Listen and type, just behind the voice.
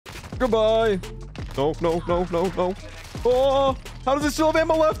Goodbye. No, no, no, no, no. Oh, how does it still have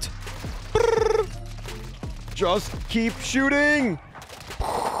ammo left? Brrr. Just keep shooting.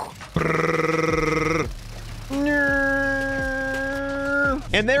 Brrr.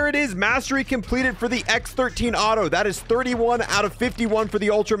 And there it is, mastery completed for the X13 auto. That is 31 out of 51 for the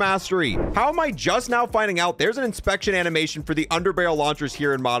ultra mastery. How am I just now finding out there's an inspection animation for the underbarrel launchers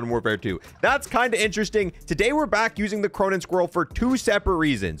here in Modern Warfare 2? That's kind of interesting. Today we're back using the Cronin Squirrel for two separate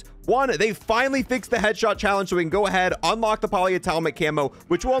reasons. One, they finally fixed the headshot challenge so we can go ahead, unlock the polyatomic camo,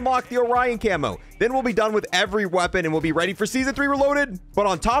 which will unlock the Orion camo. Then we'll be done with every weapon and we'll be ready for Season 3 Reloaded. But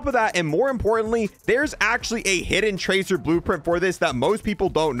on top of that, and more importantly, there's actually a hidden tracer blueprint for this that most people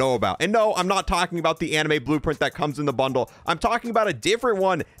don't know about. And no, I'm not talking about the anime blueprint that comes in the bundle. I'm talking about a different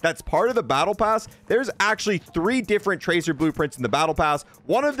one that's part of the Battle Pass. There's actually 3 different tracer blueprints in the Battle Pass.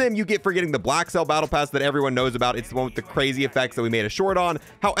 One of them you get for getting the Black Cell Battle Pass that everyone knows about. It's the one with the crazy effects that we made a short on.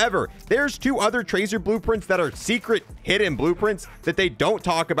 However, there's 2 other tracer blueprints that are secret hidden blueprints that they don't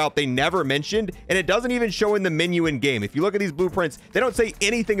talk about, they never mentioned, and it doesn't even show in the menu in game. If you look at these blueprints, they don't say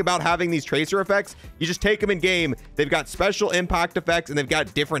anything about having these tracer effects. You just take them in game. They've got special impact effects and they've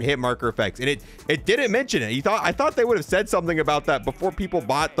got different hit marker effects, and it didn't mention it. I thought they would have said something about that before people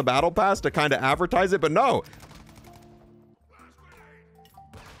bought the Battle Pass to kind of advertise it, but no.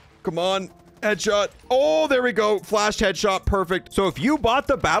 Come on. Headshot. Oh, there we go. Flashed headshot. Perfect. So if you bought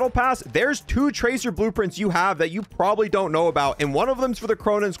the Battle Pass, there's 2 tracer blueprints you have that you probably don't know about. And one of them's for the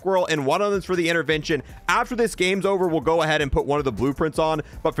Cronin Squirrel and one of them's for the intervention. After this game's over, we'll go ahead and put one of the blueprints on.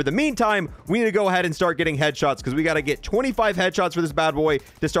 But for the meantime, we need to go ahead and start getting headshots because we got to get 25 headshots for this bad boy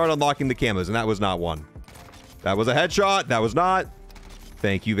to start unlocking the camos. And that was not one. That was a headshot. That was not.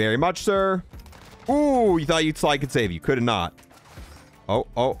 Thank you very much, sir. Ooh, you thought you'd slide could save you. Could have not.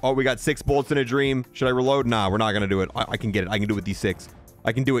 Oh, we got 6 bullets in a dream. Should I reload? Nah, we're not going to do it. I can get it. I can do it with these 6.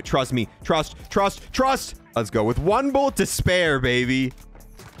 I can do it. Trust me. Trust. Let's go with 1 bullet to spare, baby.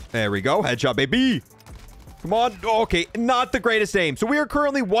 There we go. Headshot, baby. Come on. Okay, not the greatest aim. So we are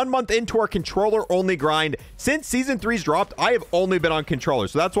currently 1 month into our controller only grind. Since Season 3's dropped, I have only been on controller.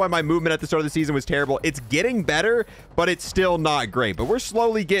 So that's why my movement at the start of the season was terrible. It's getting better, but it's still not great. But we're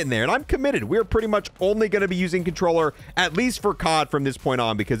slowly getting there, and I'm committed. We're pretty much only going to be using controller, at least for COD from this point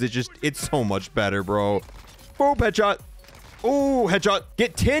on, because it's so much better, bro. Boom, headshot. Oh, headshot.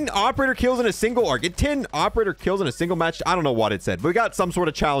 Get 10 operator kills in a single, or get 10 operator kills in a single match. I don't know what it said, but we got some sort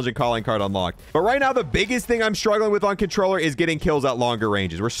of challenging calling card unlocked. But right now, the biggest thing I'm struggling with on controller is getting kills at longer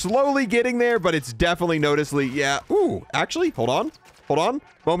ranges. We're slowly getting there, but it's definitely noticeably, yeah. Ooh, actually, hold on.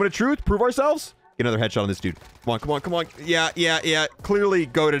 Moment of truth. Prove ourselves. Get another headshot on this dude. Come on. Yeah. Clearly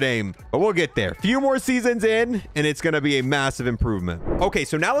goated aim, but we'll get there. Few more seasons in, and it's going to be a massive improvement. Okay,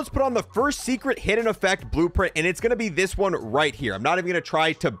 so now let's put on the first secret hidden effect blueprint, and it's going to be this one right here. I'm not even going to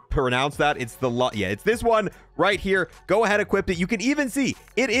try to pronounce that. It's this one right here. Go ahead, equip it. You can even see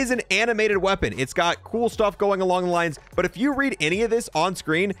it is an animated weapon. It's got cool stuff going along the lines, but if you read any of this on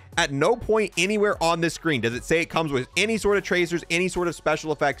screen, at no point anywhere on this screen does it say it comes with any sort of tracers, any sort of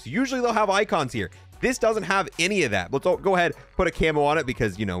special effects. Usually they'll have icons here. This doesn't have any of that. Let's go ahead, put a camo on it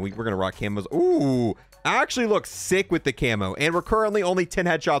because, you know, we're going to rock camos. Ooh, actually looks sick with the camo. And we're currently only 10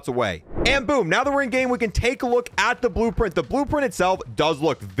 headshots away. And boom, now that we're in game, we can take a look at the blueprint. The blueprint itself does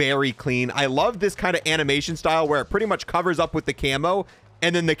look very clean. I love this kind of animation style where it pretty much covers up with the camo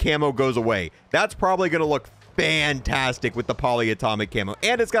and then the camo goes away. That's probably going to look fantastic with the polyatomic camo.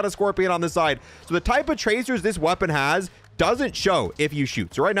 And it's got a scorpion on the side. So the type of tracers this weapon has doesn't show if you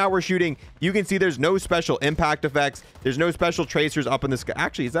shoot. So right now we're shooting. You can see there's no special impact effects. There's no special tracers up in the sky.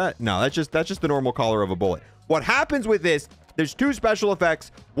 Actually, is that? No, that's just the normal color of a bullet. What happens with this, there's 2 special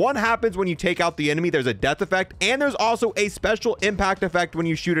effects. One happens when you take out the enemy. There's a death effect, and there's also a special impact effect when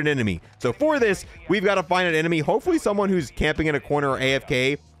you shoot an enemy. So for this, we've got to find an enemy, hopefully someone who's camping in a corner or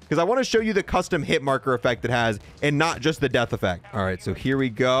AFK, because I want to show you the custom hit marker effect it has and not just the death effect. All right, so here we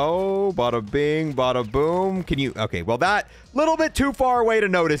go. Bada bing, bada boom. Can you? Okay, well, that little bit too far away to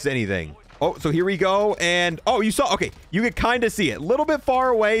notice anything. Oh, so here we go. And oh, you saw, okay, you could kind of see it a little bit far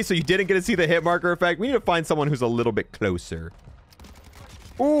away, so you didn't get to see the hit marker effect. We need to find someone who's a little bit closer.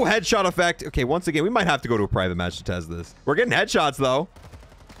 Ooh, headshot effect. Okay, once again, we might have to go to a private match to test this. We're getting headshots though.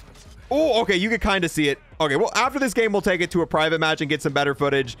 Oh, okay, you can kind of see it. Okay, well, after this game, we'll take it to a private match and get some better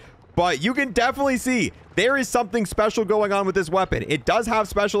footage. But you can definitely see there is something special going on with this weapon. It does have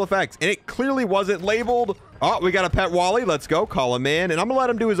special effects, and it clearly wasn't labeled. Oh, we got a pet Wally. Let's go. Call him in, and I'm going to let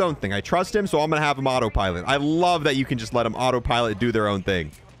him do his own thing. I trust him, so I'm going to have him autopilot. I love that you can just let him autopilot do their own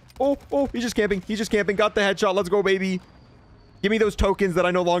thing. Oh, he's just camping. He's just camping. Got the headshot. Let's go, baby. Give me those tokens that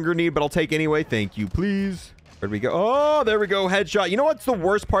I no longer need, but I'll take anyway. Thank you, please. Where'd we go? Oh, there we go. Headshot. You know what's the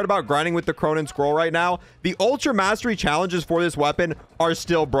worst part about grinding with the Cronin Scroll right now? The Ultra Mastery challenges for this weapon are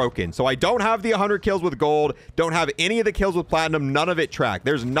still broken. So I don't have the 100 kills with gold. Don't have any of the kills with platinum. None of it tracked.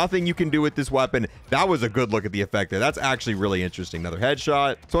 There's nothing you can do with this weapon. That was a good look at the effect there. That's actually really interesting. Another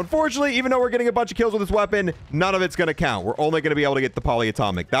headshot. So unfortunately, even though we're getting a bunch of kills with this weapon, none of it's going to count. We're only going to be able to get the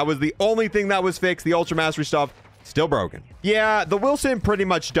polyatomic. That was the only thing that was fixed. The Ultra Mastery stuff, still broken. Yeah, the Wilson pretty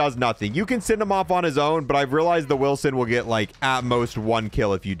much does nothing. You can send him off on his own, but I've realized the Wilson will get like at most 1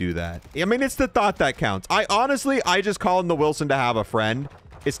 kill if you do that. I mean, it's the thought that counts. I just call him the Wilson to have a friend.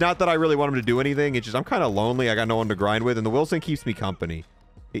 It's not that I really want him to do anything. It's just I'm kind of lonely. I got no one to grind with, and the Wilson keeps me company.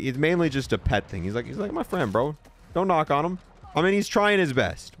 It's mainly just a pet thing. He's like my friend, bro. Don't knock on him. I mean, he's trying his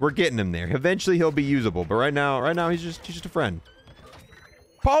best. We're getting him there. Eventually, he'll be usable. But right now, he's just a friend.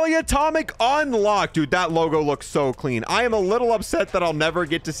 Polyatomic unlocked. Dude, that logo looks so clean. I am a little upset that I'll never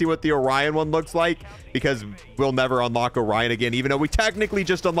get to see what the Orion one looks like because we'll never unlock Orion again, even though we technically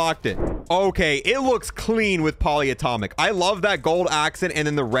just unlocked it. Okay, it looks clean with polyatomic. I love that gold accent, and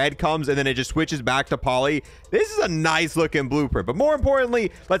then the red comes, and then it just switches back to poly. This is a nice looking blueprint, but more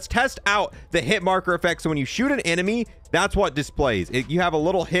importantly, let's test out the hit marker effect. So when you shoot an enemy, that's what displays. You have a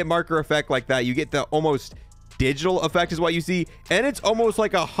little hit marker effect like that. You get the almost digital effect is what you see, and it's almost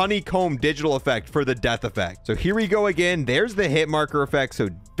like a honeycomb digital effect for the death effect. So here we go again. There's the hit marker effect. So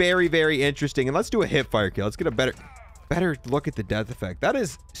very, very interesting. And let's do a hip fire kill. Let's get a better look at the death effect. That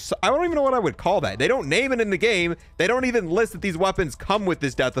is I don't even know what I would call that. They don't name it in the game. They don't even list that these weapons come with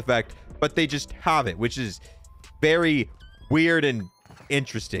this death effect, but they just have it, which is very weird and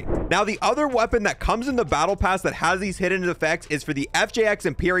interesting. Now, the other weapon that comes in the battle pass that has these hidden effects is for the FJX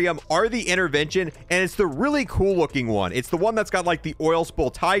Imperium or the Intervention, and it's the really cool looking one. It's the one that's got like the oil spill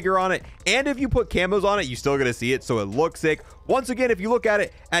tiger on it, and if you put camos on it, you're still gonna see it, so it looks sick. Once again, if you look at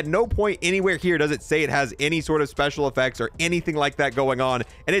it, at no point anywhere here does it say it has any sort of special effects or anything like that going on,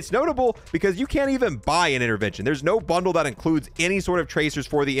 and it's notable because you can't even buy an Intervention. There's no bundle that includes any sort of tracers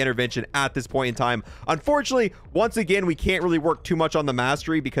for the Intervention at this point in time. Unfortunately, once again, we can't really work too much on the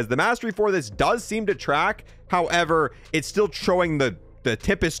mastery because the mastery for this does seem to track. However, it's still showing the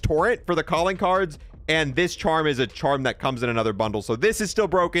Tempest Torrent for the calling cards, and this charm is a charm that comes in another bundle. So this is still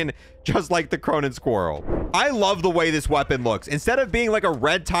broken, just like the Cronin Squirrel. I love the way this weapon looks. Instead of being like a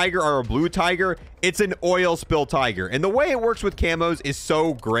red tiger or a blue tiger, it's an oil spill tiger. And the way it works with camos is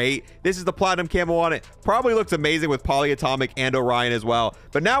so great. This is the platinum camo on it. Probably looks amazing with polyatomic and Orion as well.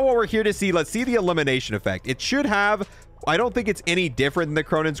 But now what we're here to see, let's see the elimination effect. It should have, I don't think it's any different than the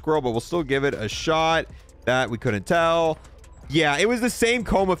Cronin Squirrel, but we'll still give it a shot. That we couldn't tell. Yeah, it was the same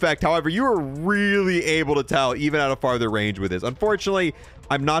comb effect. However, you were really able to tell even at a farther range with this. Unfortunately,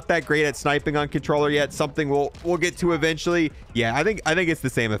 I'm not that great at sniping on controller yet. Something we'll get to eventually. Yeah, I think it's the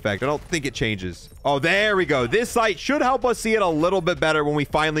same effect. I don't think it changes. Oh, there we go. This sight should help us see it a little bit better when we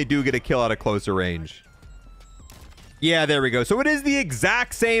finally do get a kill at a closer range. Yeah, there we go. So it is the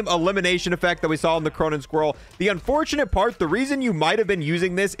exact same elimination effect that we saw in the Cronin Squirrel. The unfortunate part, the reason you might have been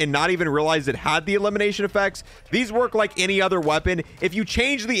using this and not even realize it had the elimination effects, these work like any other weapon. If you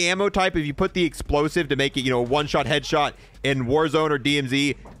change the ammo type, if you put the explosive to make it, a one-shot headshot in Warzone or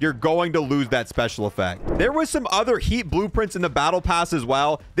DMZ, you're going to lose that special effect. There was some other heat blueprints in the battle pass as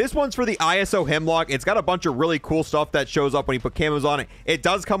well. This one's for the ISO Hemlock. It's got a bunch of really cool stuff that shows up when you put camos on it. It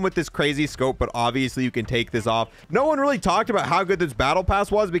does come with this crazy scope, but obviously you can take this off. No one really talked about how good this battle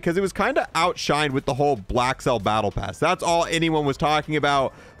pass was because it was kind of outshined with the whole Black Cell battle pass. That's all anyone was talking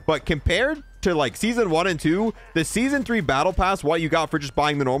about. But compared to like season 1 and 2, the season 3 battle pass, what you got for just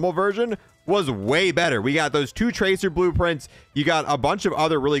buying the normal version, was way better. We got those 2 tracer blueprints. You got a bunch of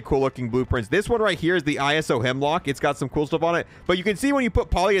other really cool looking blueprints. This one right here is the ISO Hemlock. It's got some cool stuff on it, but you can see when you put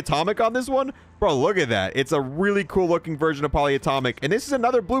polyatomic on this one, bro, look at that. It's a really cool looking version of polyatomic, and this is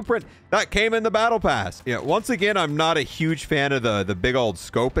another blueprint that came in the battle pass. Yeah, once again, I'm not a huge fan of the big old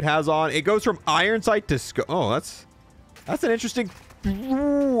scope it has on. It goes from iron sight to scope. Oh, that's an interesting.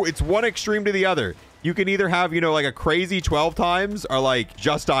 Ooh, it's one extreme to the other. You can either have, like a crazy 12 times or like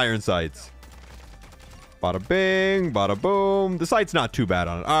just iron sights. Bada bing, bada boom. The sight's not too bad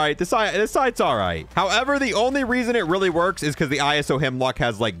on it. All right, the sight's all right. However, the only reason it really works is because the ISO Hemlock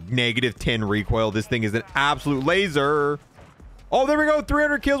has like -10 recoil. This thing is an absolute laser. Oh, there we go.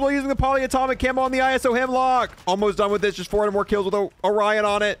 300 kills while using the polyatomic camo on the ISO Hemlock. Almost done with this. Just 400 more kills with Orion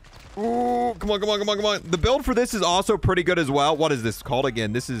on it. Ooh, come on, come on, come on, come on. The build for this is also pretty good as well. What is this called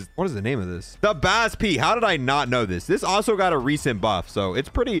again? What is the name of this? The Bass P. How did I not know this? This also got a recent buff, so it's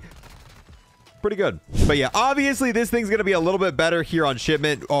pretty... pretty good. But yeah, obviously this thing's going to be a little bit better here on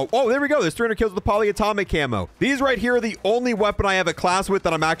shipment. Oh, there we go. There's 300 kills with the polyatomic camo. These right here are the only weapon I have a class with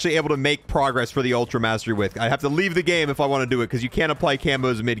that I'm actually able to make progress for the Ultra Mastery with. I have to leave the game if I want to do it because you can't apply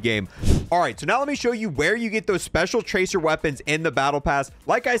camos mid-game. All right, so now let me show you where you get those special tracer weapons in the battle pass.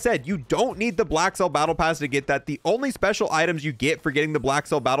 Like I said, you don't need the Black Cell battle pass to get that. The only special items you get for getting the Black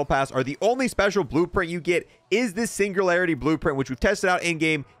Cell battle pass are the only special blueprint you get is this Singularity blueprint, which we've tested out in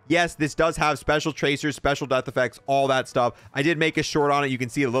game. Yes, this does have special tracers, special death effects, all that stuff. I did make a short on it. You can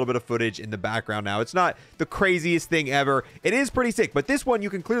see a little bit of footage in the background now. It's not the craziest thing ever. It is pretty sick, but this one you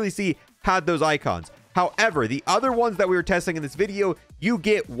can clearly see had those icons. However, the other ones that we were testing in this video, you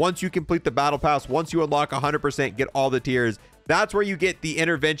get once you complete the battle pass, once you unlock 100%, get all the tiers. That's where you get the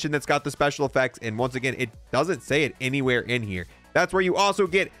intervention that's got the special effects. And once again, it doesn't say it anywhere in here. That's where you also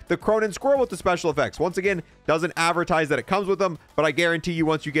get the Cronin Squirrel with the special effects. Once again, doesn't advertise that it comes with them, but I guarantee you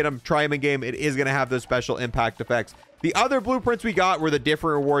once you get them, try them in game, it is going to have those special impact effects. The other blueprints we got were the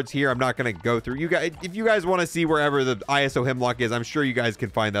different rewards here. I'm not going to go through. You guys, if you guys want to see wherever the ISO Hemlock is, I'm sure you guys can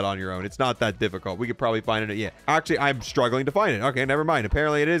find that on your own. It's not that difficult. We could probably find it. Yeah, actually, I'm struggling to find it. Okay, never mind.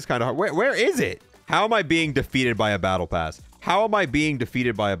 Apparently, it is kind of hard. Where is it? How am I being defeated by a battle pass? How am I being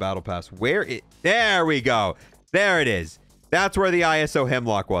defeated by a battle pass? There we go. There it is. That's where the ISO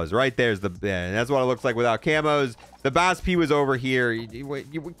Hemlock was. Right there's the... Yeah, that's what it looks like without camos. The Bass P was over here.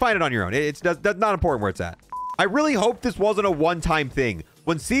 You find it on your own. That's not important where it's at. I really hope this wasn't a one-time thing.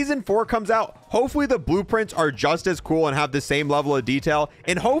 When Season 4 comes out, hopefully the blueprints are just as cool and have the same level of detail.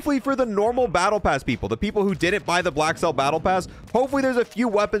 And hopefully for the normal Battle Pass people, the people who didn't buy the Black Cell Battle Pass, hopefully there's a few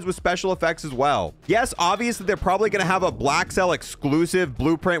weapons with special effects as well. Yes, obviously they're probably going to have a Black Cell exclusive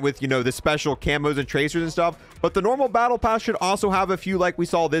blueprint with, you know, the special camos and tracers and stuff. But the normal Battle Pass should also have a few like we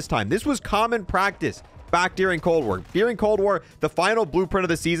saw this time. This was common practice back during Cold War. During Cold War, the final blueprint of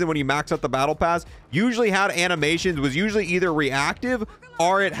the season when you max out the battle pass usually had animations, was usually either reactive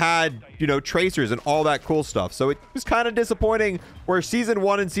or it had, you know, tracers and all that cool stuff. So it was kind of disappointing where Season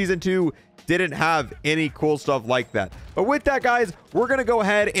 1 and Season 2 didn't have any cool stuff like that. But with that, guys, we're going to go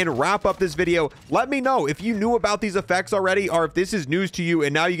ahead and wrap up this video. Let me know if you knew about these effects already or if this is news to you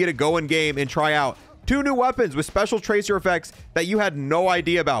and now you get to go in game and try out 2 new weapons with special tracer effects that you had no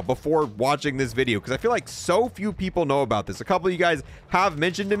idea about before watching this video, because I feel like so few people know about this. A couple of you guys have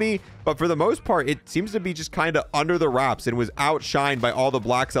mentioned to me, but for the most part, it seems to be just kind of under the wraps and was outshined by all the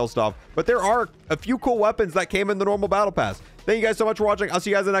Black Cell stuff. But there are a few cool weapons that came in the normal battle pass. Thank you guys so much for watching. I'll see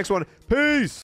you guys in the next one. Peace!